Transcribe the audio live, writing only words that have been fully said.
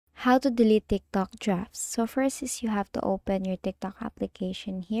How to delete TikTok drafts. So first is you have to open your TikTok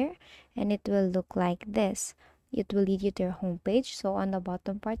application here, and it will look like this. It will lead you to your homepage. So on the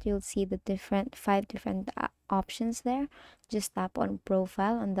bottom part, you'll see the five different options there. Just tap on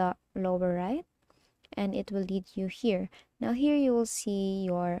profile on the lower right, and it will lead you here. Now here you will see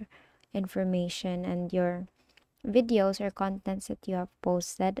your information and your videos or contents that you have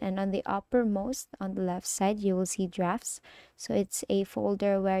posted, and on the uppermost on the left side you will see drafts. So it's a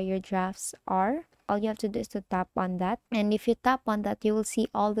folder where your drafts are. All you have to do is to tap on that, and if you tap on that you will see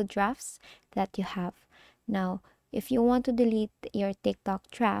all the drafts that you have. Now if you want to delete your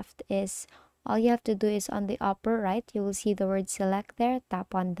TikTok draft, is all you have to do is on the upper right you will see the word select there.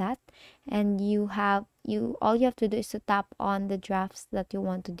 Tap on that, and all you have to do is to tap on the drafts that you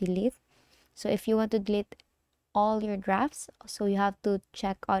want to delete. So if you want to delete all your drafts, so you have to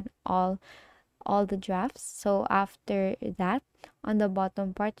check on all the drafts. So after that, on the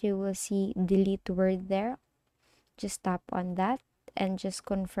bottom part you will see delete word there. Just tap on that and just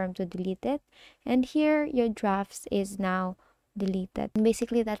confirm to delete it, and here your drafts is now deleted. And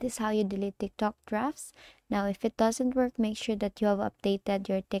basically that is how you delete TikTok drafts. Now if it doesn't work, make sure that you have updated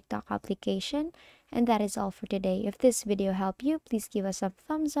your TikTok application. And that is all for today. If this video helped you, please give us a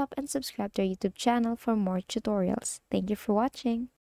thumbs up and subscribe to our YouTube channel for more tutorials. Thank you for watching.